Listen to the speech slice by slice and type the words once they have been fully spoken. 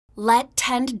Let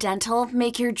Tend Dental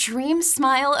make your dream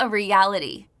smile a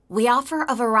reality. We offer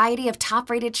a variety of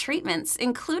top-rated treatments,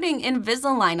 including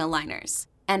Invisalign aligners.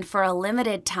 And for a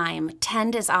limited time,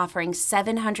 Tend is offering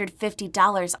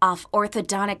 $750 off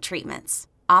orthodontic treatments.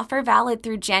 Offer valid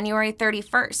through January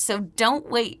 31st, so don't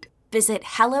wait. Visit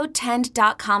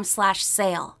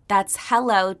hellotend.com/sale. That's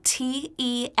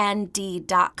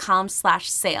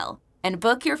hellotend.com/sale. And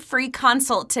book your free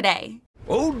consult today.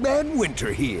 Old Man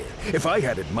Winter here. If I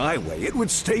had it my way, it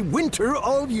would stay winter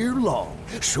all year long.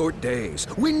 Short days,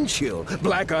 wind chill,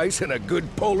 black ice, and a good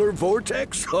polar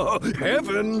vortex. Oh,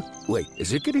 heaven. Wait,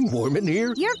 is it getting warm in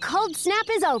here? Your cold snap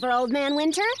is over, Old Man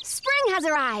Winter. Spring has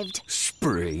arrived.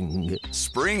 Spring.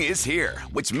 Spring is here,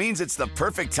 which means it's the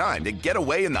perfect time to get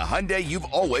away in the Hyundai you've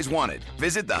always wanted.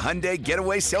 Visit the Hyundai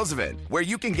Getaway Sales Event, where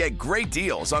you can get great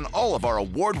deals on all of our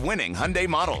award-winning Hyundai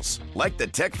models, like the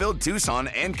tech-filled Tucson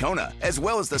and Kona, as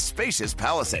well as the spacious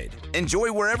Palisade.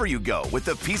 Enjoy wherever you go with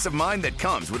the peace of mind that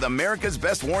comes with America's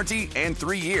best warranty and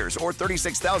 3 years or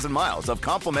 36,000 miles of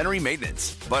complimentary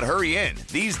maintenance. But hurry in,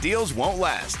 these deals won't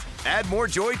last. Add more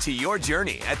joy to your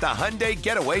journey at the Hyundai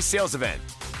Getaway Sales Event.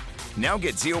 Now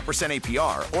get 0%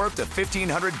 APR or up to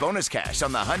 $1,500 bonus cash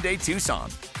on the Hyundai Tucson.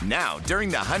 Now, during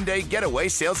the Hyundai Getaway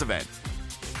Sales Event.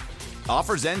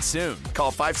 Offers end soon.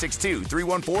 Call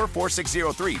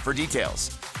 562-314-4603 for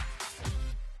details.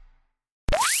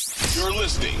 You're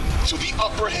listening to the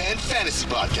Upper Hand Fantasy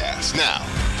Podcast. Now,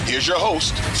 here's your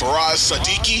host, Faraz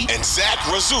Sadiki and Zach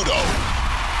Rizzuto.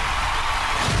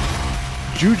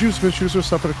 Juju Smith-Schuster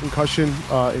suffered a concussion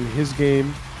in his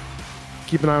game.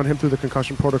 Keep an eye on him through the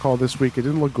concussion protocol this week. It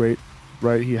didn't look great,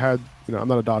 right? He had, I'm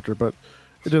not a doctor, but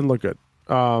it didn't look good.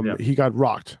 He got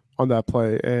rocked on that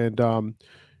play, and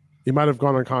he might have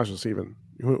gone unconscious even.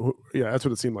 Yeah, that's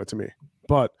what it seemed like to me.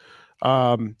 But,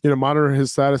 monitor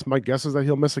his status. My guess is that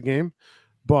he'll miss a game,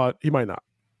 but he might not.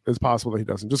 It's possible that he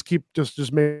doesn't. Just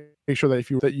make sure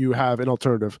that you have an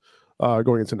alternative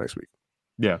going into next week.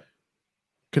 Yeah.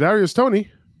 Kadarius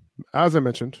Toney, as I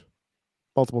mentioned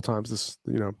multiple times,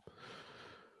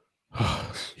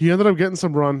 he ended up getting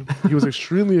some run. He was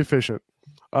extremely efficient.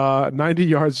 90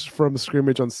 yards from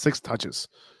scrimmage on 6 touches.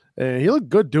 And he looked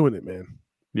good doing it, man.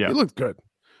 Yeah. He looked good.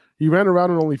 He ran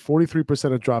around on only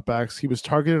 43% of dropbacks. He was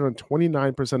targeted on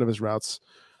 29% of his routes.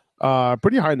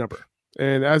 Pretty high number.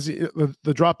 And as the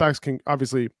dropbacks can,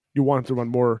 obviously, you want him to run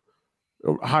more,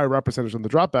 higher route percentage on the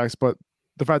dropbacks, but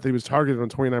the fact that he was targeted on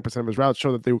 29% of his routes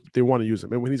show that they want to use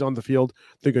him. And when he's on the field,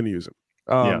 they're going to use him.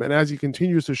 And as he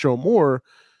continues to show more,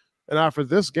 and after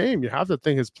this game, you have to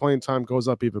think his playing time goes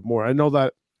up even more. I know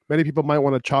that many people might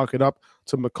want to chalk it up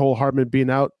to Mecole Hardman being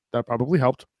out. That probably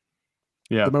helped.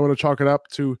 Yeah. They might want to chalk it up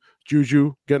to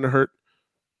Juju getting hurt,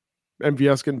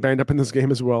 MVS getting banged up in this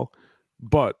game as well.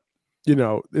 But,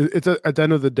 it's at the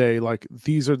end of the day, like,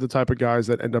 these are the type of guys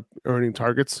that end up earning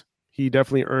targets. He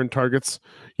definitely earned targets,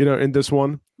 in this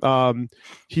one.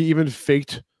 He even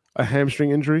faked a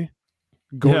hamstring injury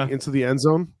going into the end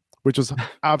zone, which was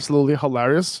absolutely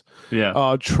hilarious.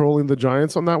 Yeah. Trolling the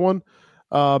Giants on that one.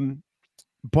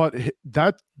 But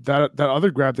that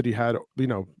other grab that he had,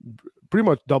 pretty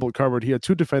much double covered. He had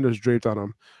 2 defenders draped on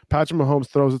him. Patrick Mahomes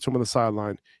throws it to him on the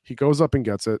sideline. He goes up and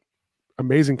gets it.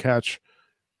 Amazing catch.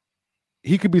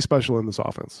 He could be special in this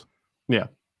offense. Yeah.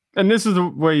 And this is the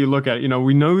way you look at it.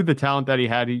 We know the talent that he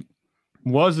had. He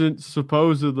wasn't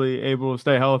supposedly able to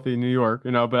stay healthy in New York,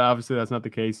 but obviously that's not the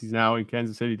case. He's now in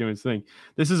Kansas City doing his thing.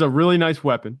 This is a really nice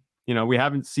weapon. We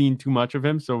haven't seen too much of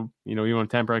him, so, you want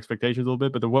to temper expectations a little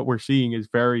bit, but what we're seeing is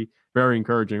very, very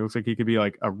encouraging. It looks like he could be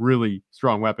like a really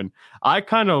strong weapon. I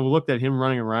kind of looked at him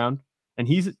running around, and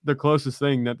he's the closest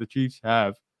thing that the Chiefs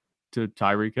have to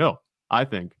Tyreek Hill, I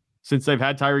think. Since they've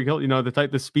had Tyreek Hill,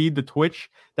 the speed, the twitch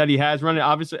that he has running,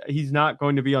 obviously he's not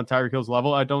going to be on Tyreek Hill's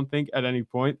level, I don't think, at any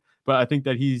point, but I think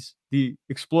that he's the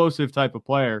explosive type of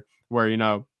player where,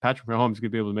 Patrick Mahomes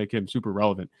could be able to make him super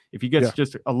relevant. If he gets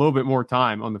just a little bit more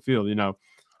time on the field,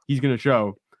 he's going to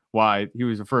show why he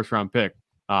was a first-round pick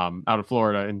out of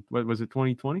Florida. And what was it,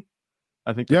 2020?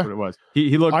 I think that's what it was.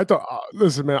 He looked. I thought,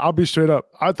 listen, man, I'll be straight up.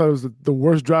 I thought it was the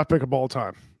worst draft pick of all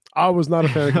time. I was not a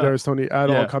fan of Kadarius Toney at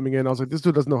all coming in. I was like, this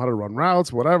dude doesn't know how to run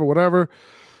routes, whatever.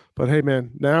 But hey, man,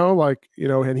 now,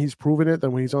 and he's proven it that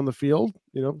when he's on the field,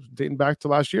 dating back to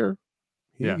last year,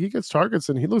 he gets targets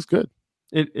and he looks good.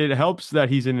 It helps that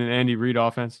he's in an Andy Reid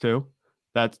offense too.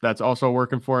 That's also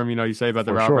working for him. You say about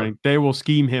the route running, they will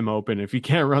scheme him open if he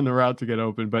can't run the route to get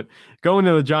open. But going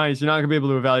to the Giants, you're not going to be able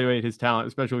to evaluate his talent,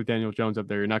 especially with Daniel Jones up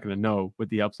there. You're not going to know what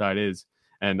the upside is.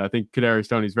 And I think Kadarius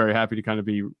Toney is very happy to kind of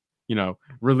be,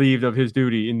 relieved of his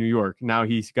duty in New York. Now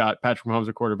he's got Patrick Mahomes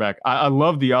at quarterback. I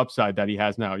love the upside that he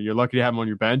has now. You're lucky to have him on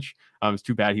your bench. It's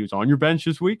too bad he was on your bench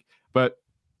this week, but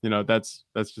that's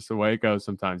just the way it goes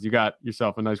sometimes. You got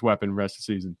yourself a nice weapon rest of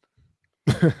the season.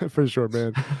 For sure,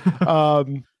 man.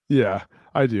 Yeah,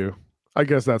 I do. I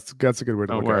guess that's a good way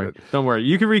to look at it. Don't worry.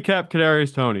 You can recap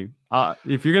Kadarius Toney.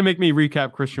 If you're gonna make me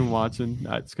recap Christian Watson,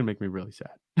 it's gonna make me really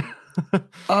sad.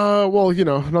 Well,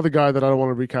 another guy that I don't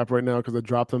want to recap right now because I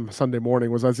dropped him Sunday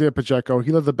morning was Isaiah Pacheco.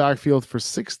 He led the backfield for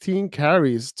 16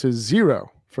 carries to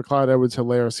 0 for Clyde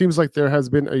Edwards-Helaire. Seems like there has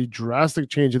been a drastic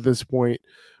change at this point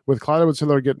with Clyde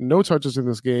Edwards-Helaire getting no touches in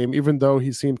this game, even though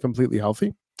he seemed completely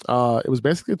healthy. It was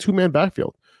basically a two-man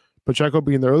backfield. Pacheco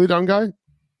being the early down guy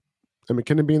and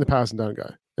McKinnon being the passing down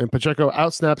guy. And Pacheco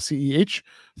outsnapped CEH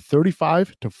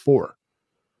 35-4.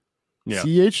 Yeah.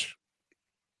 CEH,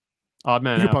 odd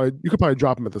man. You could probably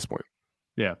drop him at this point.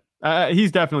 Yeah.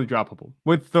 He's definitely droppable.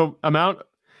 With the amount,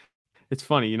 it's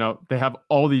funny, they have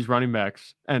all these running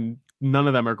backs and none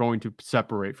of them are going to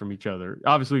separate from each other.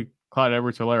 Obviously, Clyde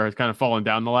Edwards-Helaire has kind of fallen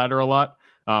down the ladder a lot.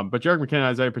 But Jerick McKinnon and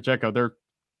Isaiah Pacheco, they're,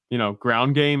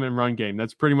 ground game and run game.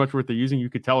 That's pretty much what they're using. You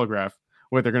could telegraph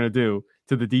what they're going to do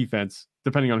to the defense,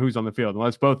 depending on who's on the field,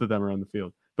 unless both of them are on the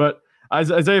field. But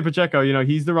Isaiah Pacheco,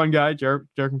 he's the run guy. Jerick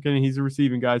McKinnon, he's the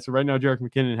receiving guy. So right now, Jerick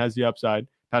McKinnon has the upside.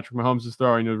 Patrick Mahomes is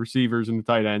throwing the receivers and the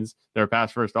tight ends. They're a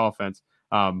pass-first offense.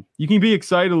 You can be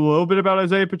excited a little bit about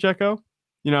Isaiah Pacheco,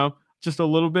 just a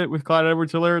little bit with Clyde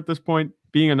Edwards-Helaire at this point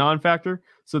being a non-factor.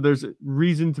 So there's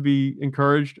reason to be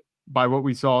encouraged by what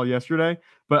we saw yesterday.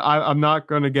 But I'm not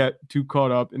going to get too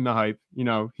caught up in the hype.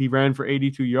 He ran for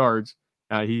 82 yards.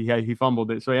 He fumbled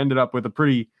it. So he ended up with a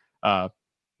pretty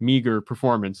meager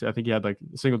performance. I think he had like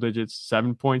single digits,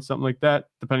 7 points, something like that,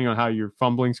 depending on how your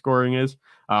fumbling scoring is.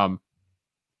 I'm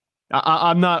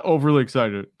not overly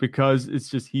excited because it's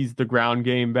just he's the ground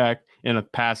game back in a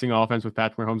passing offense with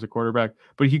Patrick Mahomes at quarterback.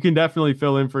 But he can definitely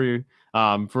fill in for you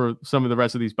for some of the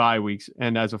rest of these bye weeks.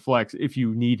 And as a flex, if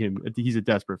you need him, he's a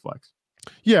desperate flex.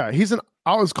 Yeah,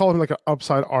 I always call him like an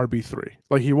upside RB3.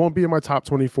 Like he won't be in my top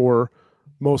 24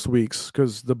 most weeks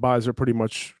because the buys are pretty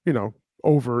much,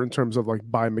 over in terms of like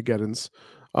buy Mageddons.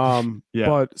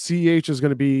 But CEH is going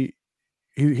to be,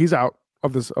 he's out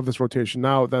of this rotation.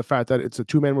 Now, the fact that it's a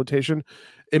two-man rotation,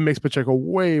 it makes Pacheco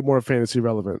way more fantasy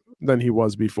relevant than he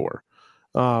was before.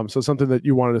 So something that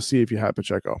you wanted to see if you had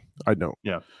Pacheco. I don't.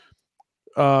 Yeah.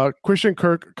 Christian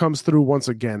Kirk comes through once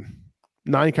again.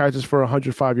 9 catches for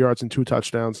 105 yards and 2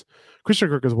 touchdowns. Christian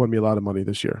Kirk has won me a lot of money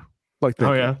this year.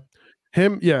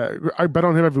 Him, yeah. I bet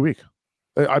on him every week.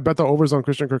 I bet the overs on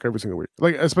Christian Kirk every single week.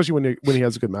 Like especially when he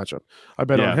has a good matchup. I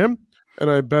bet on him,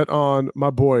 and I bet on my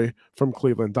boy from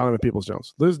Cleveland, Donovan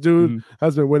Peoples-Jones. This dude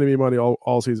has been winning me money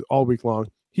all season, all week long.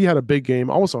 He had a big game,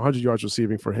 almost 100 yards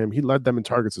receiving for him. He led them in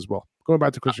targets as well. Going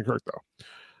back to Christian Kirk though,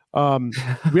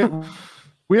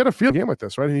 we had a field game like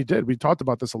this, right? And he did. We talked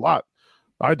about this a lot.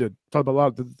 I did talk about a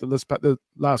lot the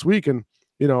last week, and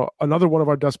another one of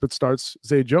our desperate starts,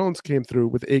 Zay Jones, came through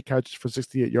with 8 catches for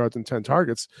 68 yards and 10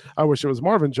 targets. I wish it was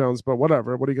Marvin Jones, but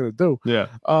whatever. What are you going to do? Yeah.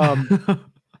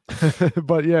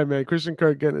 But yeah, man, Christian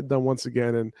Kirk getting it done once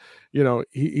again, and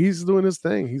he's doing his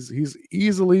thing. He's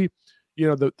easily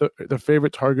the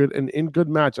favorite target, and in good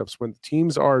matchups when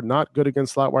teams are not good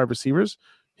against slot wide receivers,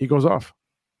 he goes off.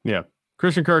 Yeah.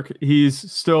 Christian Kirk,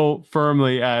 he's still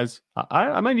firmly as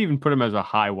I might even put him as a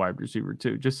high wide receiver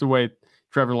too, just the way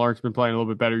Trevor Lawrence has been playing a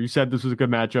little bit better. You said this was a good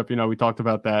matchup. We talked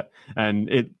about that, and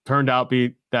it turned out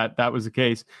that was the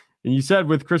case. And you said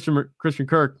with Christian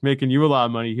Kirk making you a lot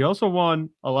of money, he also won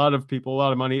a lot of people a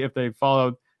lot of money if they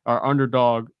followed our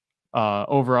underdog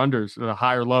over-unders, the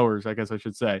higher lowers, I guess I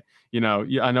should say.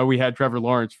 I know we had Trevor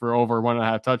Lawrence for over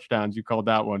 1.5 touchdowns. You called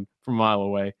that one from a mile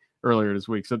away earlier this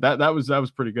week. So that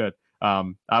was pretty good. I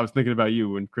was thinking about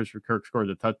you when Christian Kirk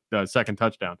scored the second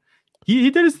touchdown.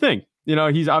 He did his thing.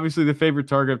 He's obviously the favorite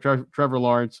target of Trevor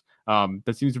Lawrence.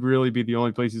 That seems to really be the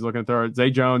only place he's looking to throw it.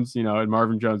 Zay Jones, and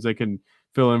Marvin Jones, they can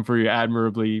fill in for you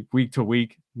admirably week to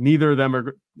week. Neither of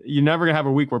them you're never going to have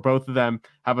a week where both of them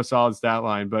have a solid stat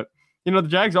line. But, the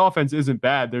Jags offense isn't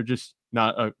bad. They're just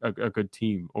not a good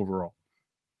team overall.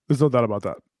 There's no doubt about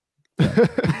that.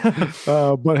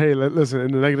 But hey, listen,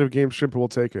 in the negative game strip, we'll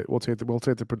take it. We'll take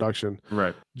the production.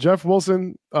 Right. Jeff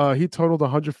Wilson, he totaled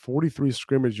 143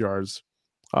 scrimmage yards.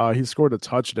 He scored a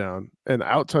touchdown and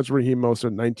out-touched Raheem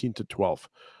Mostert 19-12.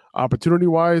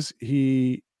 Opportunity-wise,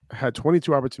 he had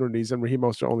 22 opportunities and Raheem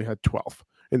Mostert only had 12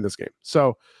 in this game.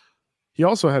 So he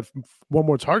also had one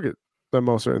more target than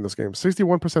Mostert in this game.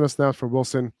 61% of snaps for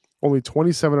Wilson, only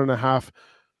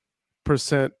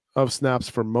 27.5% of snaps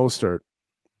for Mostert.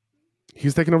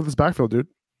 He's taking over this backfield, dude.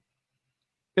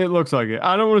 It looks like it.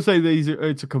 I don't want to say that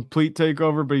it's a complete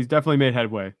takeover, but he's definitely made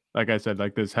headway. Like I said,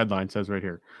 like this headline says right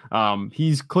here.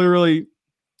 He's clearly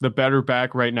the better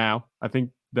back right now. I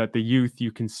think that the youth,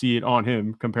 you can see it on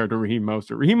him compared to Raheem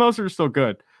Mostert. Raheem Mostert is still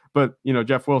good, but,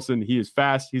 Jeff Wilson, he is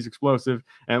fast, he's explosive,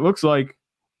 and it looks like,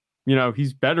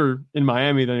 he's better in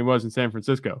Miami than he was in San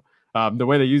Francisco. The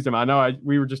way they used him, I know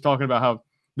we were just talking about how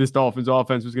this Dolphins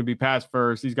offense was going to be pass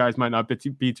first. These guys might not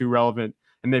be too relevant,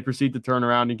 and they proceed to turn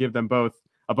around and give them both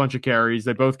a bunch of carries.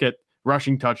 They both get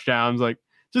rushing touchdowns, like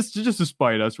just to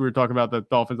spite us. We were talking about the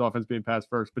Dolphins offense being pass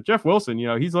first, but Jeff Wilson,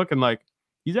 he's looking like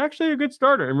he's actually a good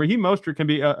starter, and Raheem Mostert can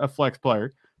be a flex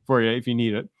player for you if you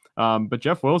need it. But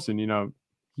Jeff Wilson,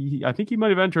 I think he might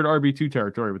have entered RB2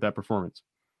 territory with that performance.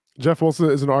 Jeff Wilson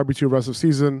is an RB2 rest of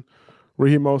season.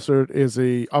 Raheem Mostert is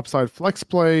a upside flex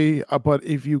play, but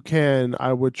if you can,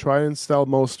 I would try and sell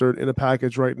Mostert in a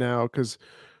package right now because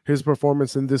his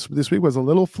performance in this week was a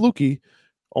little fluky.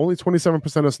 Only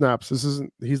 27% of snaps.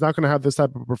 He's not going to have this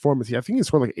type of performance. I think he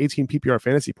scored like 18 PPR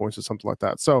fantasy points or something like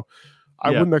that. So I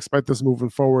wouldn't expect this moving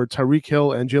forward. Tyreek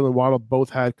Hill and Jalen Waddle both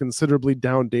had considerably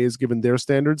down days given their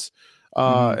standards,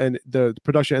 and the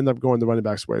production ended up going the running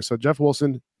back's way. So Jeff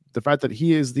Wilson, the fact that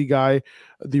he is the guy,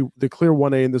 the clear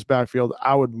 1A in this backfield,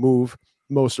 I would move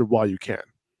Mostert while you can.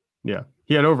 Yeah.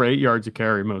 He had over 8 yards a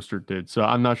carry, Mostert did. So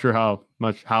I'm not sure how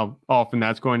often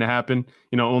that's going to happen.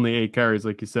 Only 8 carries,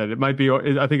 like you said. It might be,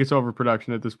 I think it's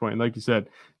overproduction at this point. And like you said,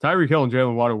 Tyreek Hill and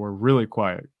Jalen Waddle were really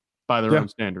quiet by their own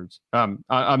standards. I'm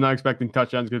not expecting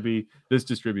touchdowns going to be this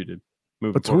distributed.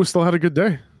 But Tua still had a good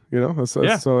day.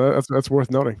 So that's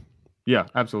worth noting. Yeah,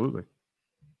 absolutely.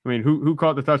 I mean, who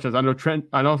caught the touchdowns?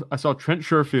 I saw Trent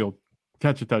Sherfield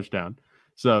catch a touchdown.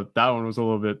 So that one was a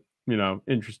little bit,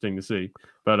 interesting to see.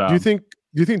 But do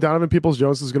you think Donovan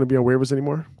Peoples-Jones is going to be on waivers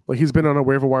anymore? Like he's been on a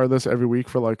waiver wire list every week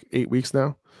for like 8 weeks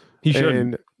now. He should.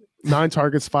 And 9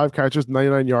 targets, 5 catches,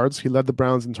 99 yards. He led the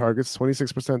Browns in targets,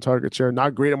 26% target share.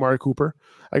 Not great at Amari Cooper.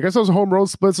 I guess those home road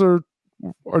splits are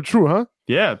true, huh?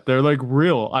 Yeah, they're like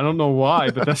real. I don't know why,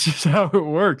 but that's just how it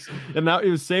works. And now it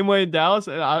was the same way in Dallas.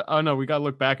 And I know we got to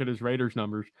look back at his Raiders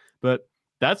numbers, but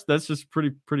that's just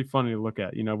pretty funny to look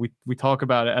at. We talk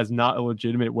about it as not a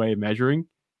legitimate way of measuring,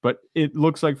 but it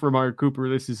looks like for Amari Cooper,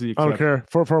 this is the exception. I don't care.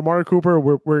 For Amari Cooper,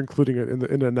 we're including it in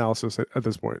the analysis at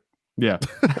this point. Yeah.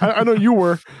 I know you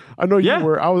were. You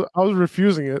were. I was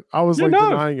refusing it. I was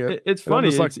denying it. It's funny.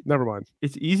 It's like, never mind.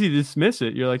 It's easy to dismiss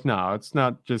it. You're like, no, it's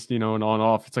not just, an on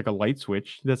off. It's like a light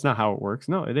switch. That's not how it works.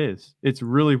 No, it is. It's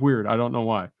really weird. I don't know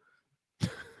why.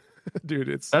 Dude,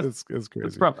 it's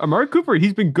crazy. Amari Cooper,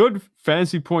 he's been good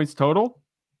fantasy points total,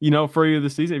 for you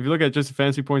this season. If you look at just the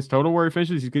fantasy points total where he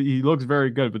finishes, he looks very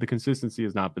good, but the consistency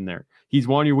has not been there. He's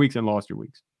won your weeks and lost your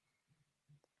weeks.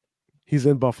 He's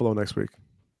in Buffalo next week.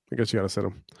 I guess you got to sit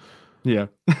him. Yeah.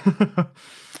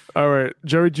 All right.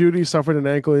 Jerry Jeudy suffered an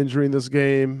ankle injury in this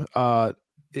game.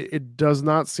 It does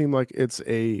not seem like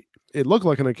it looked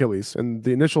like an Achilles, and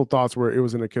the initial thoughts were it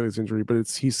was an Achilles injury, but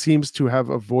he seems to have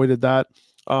avoided that.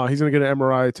 He's going to get an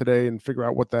MRI today and figure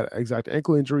out what that exact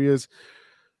ankle injury is.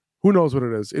 Who knows what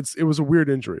it is? It was a weird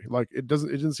injury. Like it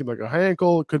didn't seem like a high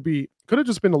ankle. It could have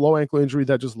just been a low ankle injury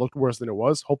that just looked worse than it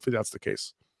was. Hopefully that's the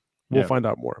case. We'll find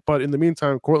out more. But in the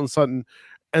meantime, Courtland Sutton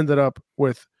ended up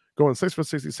with going 6 for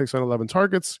 66 on 11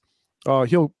 targets.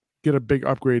 He'll get a big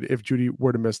upgrade if Jeudy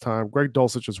were to miss time. Greg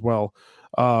Dulcich as well.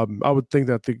 I would think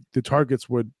that the targets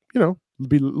would,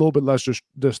 be a little bit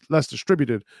less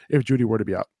distributed if Jeudy were to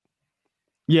be out.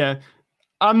 Yeah,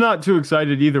 I'm not too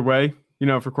excited either way,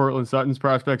 for Courtland Sutton's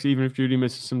prospects, even if Jeudy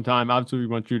misses some time. Obviously, we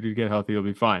want Jeudy to get healthy. He'll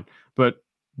be fine. But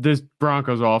this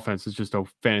Broncos offense is just a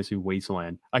fantasy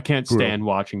wasteland. I can't stand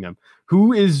watching them.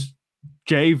 Who is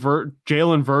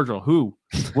Jalen Virgil? Who?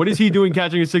 What is he doing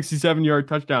catching a 67-yard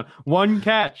touchdown? One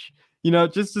catch,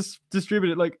 just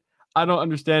distribute it. Like, I don't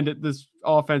understand it. This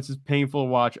offense is painful to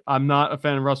watch. I'm not a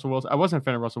fan of Russell Wilson. I wasn't a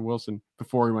fan of Russell Wilson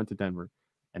before he went to Denver.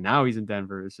 And now he's in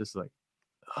Denver. It's just like,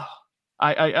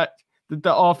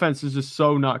 the offense is just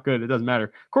so not good. It doesn't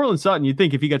matter. Courtland Sutton, you'd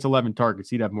think if he gets 11 targets,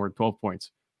 he'd have more than 12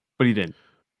 points, but he didn't.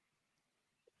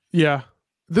 Yeah.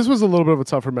 This was a little bit of a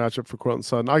tougher matchup for Courtland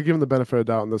Sutton. I give him the benefit of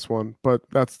doubt in this one, but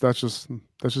that's just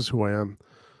who I am.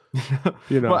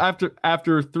 Well,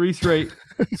 after 3 straight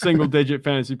single-digit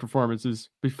fantasy performances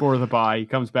before the bye, he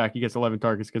comes back, he gets 11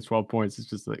 targets, gets 12 points. It's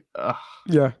just like,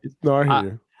 yeah. No, I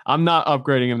hear you. I'm not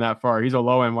upgrading him that far. He's a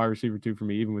low-end wide receiver 2 for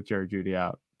me, even with Jerry Jeudy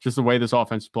out. Just the way this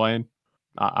offense is playing,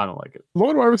 I don't like it.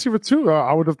 Low-end wide receiver 2?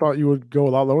 I would have thought you would go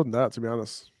a lot lower than that, to be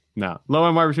honest. No,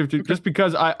 low-end wide receiver 2, just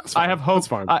because I have hope. That's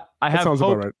fine. I have sounds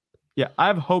hope. about right. Yeah, I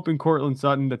have hope in Courtland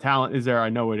Sutton. The talent is there. I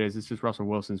know it is. It's just Russell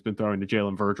Wilson's been throwing to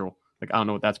Jalen Virgil Like, I don't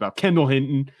know what that's about. Kendall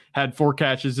Hinton had 4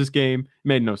 catches this game.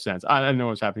 Made no sense. I don't know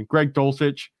what's happening. Greg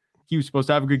Dulcich, he was supposed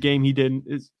to have a good game. He didn't.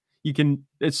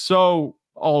 It's so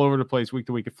all over the place week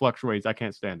to week. It fluctuates. I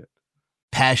can't stand it.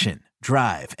 Passion,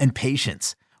 drive, and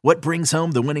patience. What brings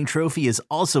home the winning trophy is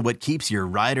also what keeps your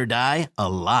ride or die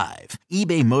alive.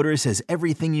 eBay Motors has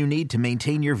everything you need to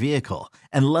maintain your vehicle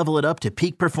and level it up to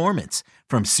peak performance,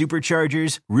 from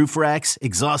superchargers, roof racks,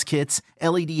 exhaust kits,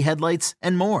 LED headlights,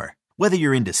 and more. Whether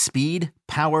you're into speed,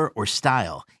 power, or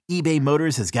style, eBay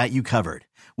Motors has got you covered.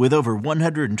 With over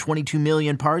 122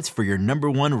 million parts for your number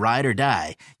one ride or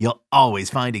die, you'll always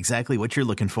find exactly what you're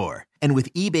looking for. And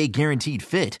with eBay Guaranteed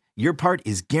Fit, your part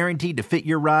is guaranteed to fit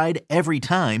your ride every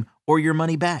time or your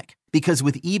money back. Because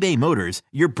with eBay Motors,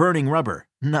 you're burning rubber,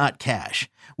 not cash.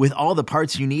 With all the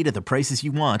parts you need at the prices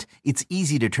you want, it's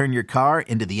easy to turn your car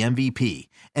into the MVP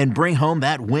and bring home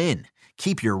that win.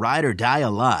 Keep your ride or die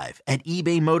alive at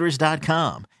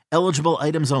ebaymotors.com. Eligible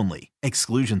items only.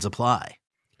 Exclusions apply.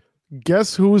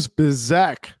 Guess who's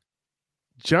Bizak?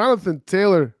 Jonathan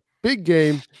Taylor. Big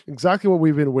game. Exactly what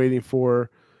we've been waiting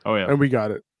for. Oh, yeah. And we got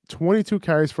it. 22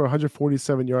 carries for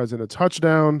 147 yards and a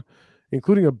touchdown,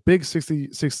 including a big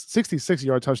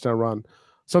 66-yard touchdown run.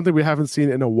 Something we haven't seen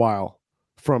in a while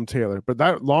from Taylor. But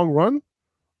that long run,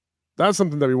 that's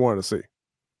something that we wanted to see.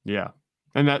 Yeah.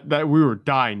 And that we were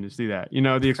dying to see that. You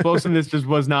know, the explosiveness just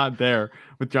was not there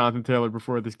with Jonathan Taylor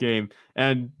before this game.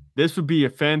 And this would be a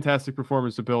fantastic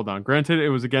performance to build on. Granted, it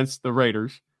was against the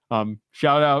Raiders.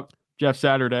 Shout out Jeff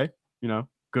Saturday. You know,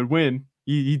 good win.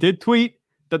 He did tweet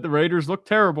that the Raiders looked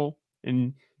terrible,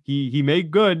 and he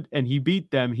made good, and he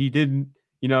beat them. He didn't,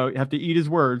 have to eat his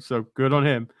words, so good on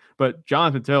him. But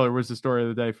Jonathan Taylor was the story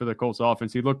of the day for the Colts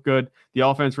offense. He looked good. The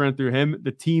offense ran through him.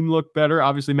 The team looked better.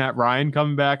 Obviously, Matt Ryan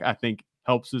coming back, I think,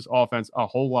 helps this offense a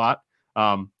whole lot.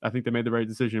 I think they made the right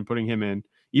decision in putting him in.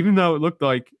 Even though it looked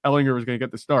like Ellinger was going to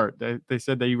get the start, they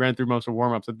said that he ran through most of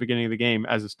warm-ups at the beginning of the game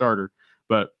as a starter.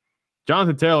 But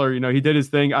Jonathan Taylor, he did his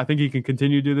thing. I think he can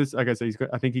continue to do this. Like I said,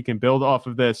 I think he can build off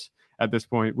of this at this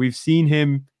point. We've seen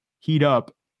him heat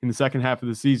up in the second half of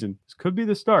the season. This could be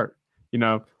the start.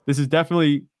 This is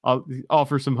definitely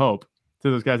offers some hope to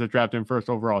those guys that drafted him first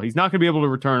overall. He's not going to be able to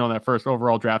return on that first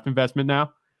overall draft investment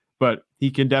now, but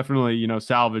he can definitely,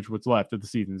 salvage what's left of the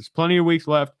season. There's plenty of weeks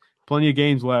left, plenty of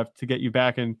games left to get you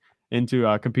back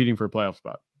into competing for a playoff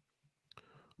spot.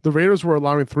 The Raiders were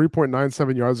allowing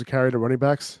 3.97 yards a carry to running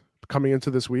backs coming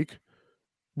into this week,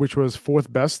 which was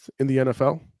 4th best in the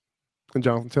NFL. And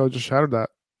Jonathan Taylor just shattered that.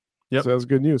 Yep. So that's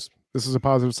good news. This is a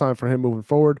positive sign for him moving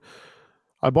forward.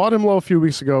 I bought him low a few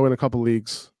weeks ago in a couple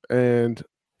leagues, and,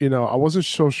 I wasn't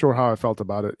so sure how I felt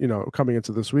about it, coming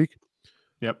into this week.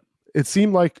 Yep. It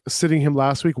seemed like sitting him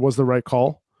last week was the right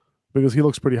call because he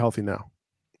looks pretty healthy now.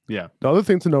 Yeah. The other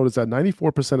thing to note is that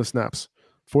 94% of snaps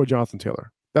for Jonathan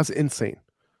Taylor. That's insane.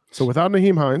 So without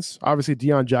Nyheim Hines, obviously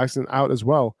Deion Jackson out as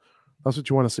well. That's what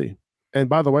you want to see. And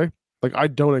by the way, I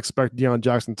don't expect Deion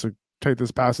Jackson to take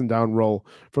this passing down role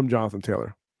from Jonathan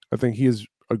Taylor. I think he is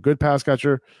a good pass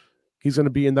catcher. He's going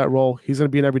to be in that role. He's going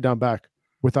to be an every down back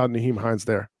without Nyheim Hines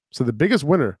there. So the biggest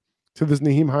winner to this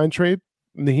Nyheim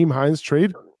Hines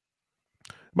trade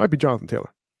might be Jonathan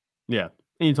Taylor. Yeah.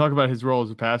 And you talk about his role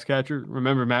as a pass catcher.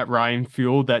 Remember, Matt Ryan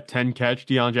fueled that 10-catch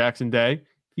Deion Jackson day.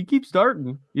 He keeps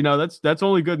starting. That's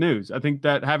only good news. I think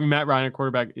that having Matt Ryan at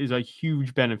quarterback is a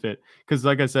huge benefit because,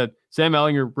 like I said, Sam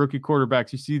Ehlinger, rookie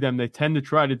quarterbacks, you see them, they tend to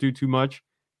try to do too much.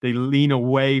 They lean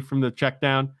away from the check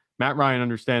down. Matt Ryan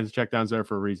understands the check down's there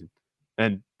for a reason.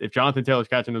 And if Jonathan Taylor's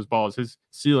catching those balls, his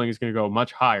ceiling is going to go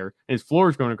much higher. And his floor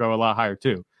is going to go a lot higher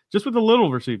too, just with a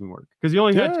little receiving work because he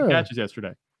only had 2 catches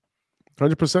yesterday.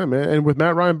 100%, man. And with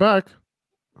Matt Ryan back,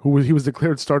 he was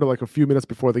declared starter a few minutes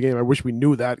before the game. I wish we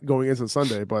knew that going into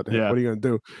Sunday, but what are you going to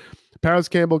do? Paris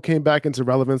Campbell came back into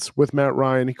relevance with Matt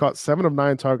Ryan. He caught 7 of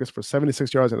 9 targets for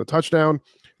 76 yards and a touchdown,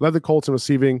 led the Colts in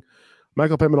receiving.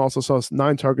 Michael Pittman also saw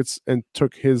 9 targets and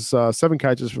took his 7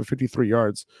 catches for 53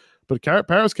 yards. But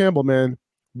Paris Campbell, man,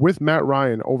 with Matt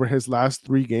Ryan over his last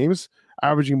 3 games,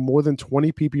 averaging more than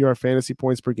 20 PPR fantasy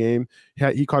points per game.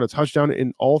 He caught a touchdown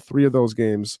in all 3 of those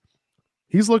games.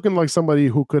 He's looking like somebody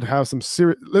who could have some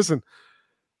serious... Listen,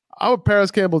 I'm a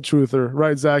Paris Campbell truther,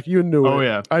 right, Zach? You knew it. Oh,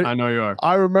 yeah. I know you are.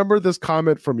 I remember this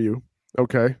comment from you,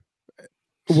 okay?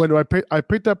 When I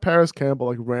picked up Paris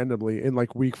Campbell randomly in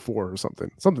week 4 or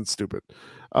something stupid,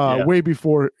 way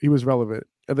before he was relevant.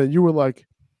 And then you were like,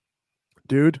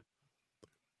 dude,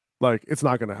 it's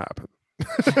not going to happen.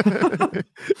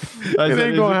 It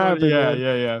ain't going to happen.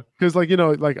 Yeah. Because,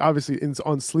 obviously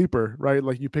on Sleeper, right?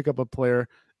 You pick up a player,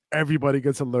 everybody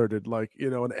gets alerted,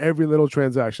 in every little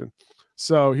transaction.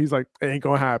 So he's like, it ain't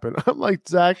going to happen. I'm like,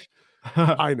 Zach,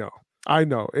 I know. I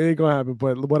know it ain't gonna happen,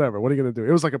 but whatever. What are you gonna do?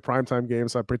 It was like a primetime game,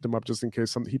 so I picked him up just in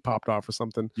case he popped off or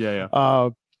something. Yeah.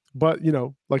 But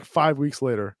like 5 weeks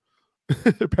later,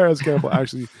 Paris Campbell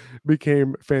actually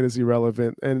became fantasy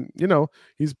relevant, and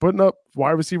he's putting up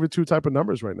wide receiver 2 type of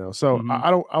numbers right now. So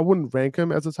I wouldn't rank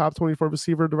him as a top 24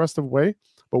 receiver the rest of the way,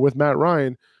 but with Matt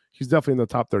Ryan, he's definitely in the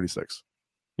top 36.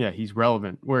 Yeah, he's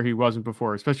relevant where he wasn't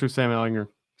before, especially with Sam Ehlinger.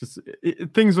 Just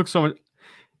things look so much.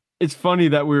 It's funny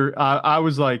that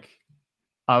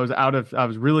I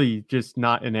was really just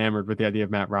not enamored with the idea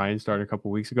of Matt Ryan starting a couple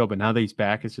of weeks ago, but now that he's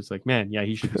back, it's just like, man, yeah,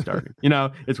 he should be starting.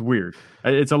 It's weird.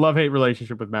 It's a love-hate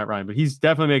relationship with Matt Ryan, but he's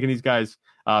definitely making these guys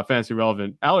fantasy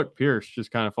relevant. Alec Pierce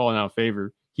just kind of falling out of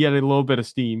favor. He had a little bit of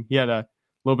steam. He had a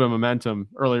little bit of momentum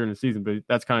earlier in the season, but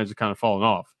that's kind of fallen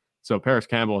off. So Paris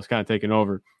Campbell is kind of taking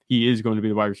over. He is going to be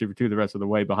the wide receiver 2 the rest of the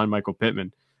way behind Michael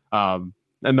Pittman. And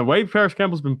the way Paris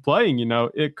Campbell's been playing,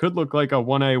 it could look like a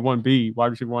 1A, 1B,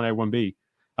 wide receiver 1A, 1B.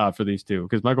 For these two,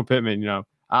 because Michael Pittman,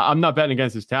 I'm not betting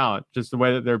against his talent, just the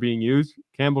way that they're being used.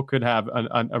 Campbell could have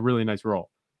a really nice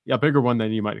role, a bigger one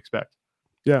than you might expect.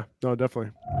 Yeah, no,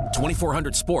 definitely.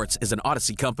 2400 Sports is an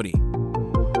Odyssey company.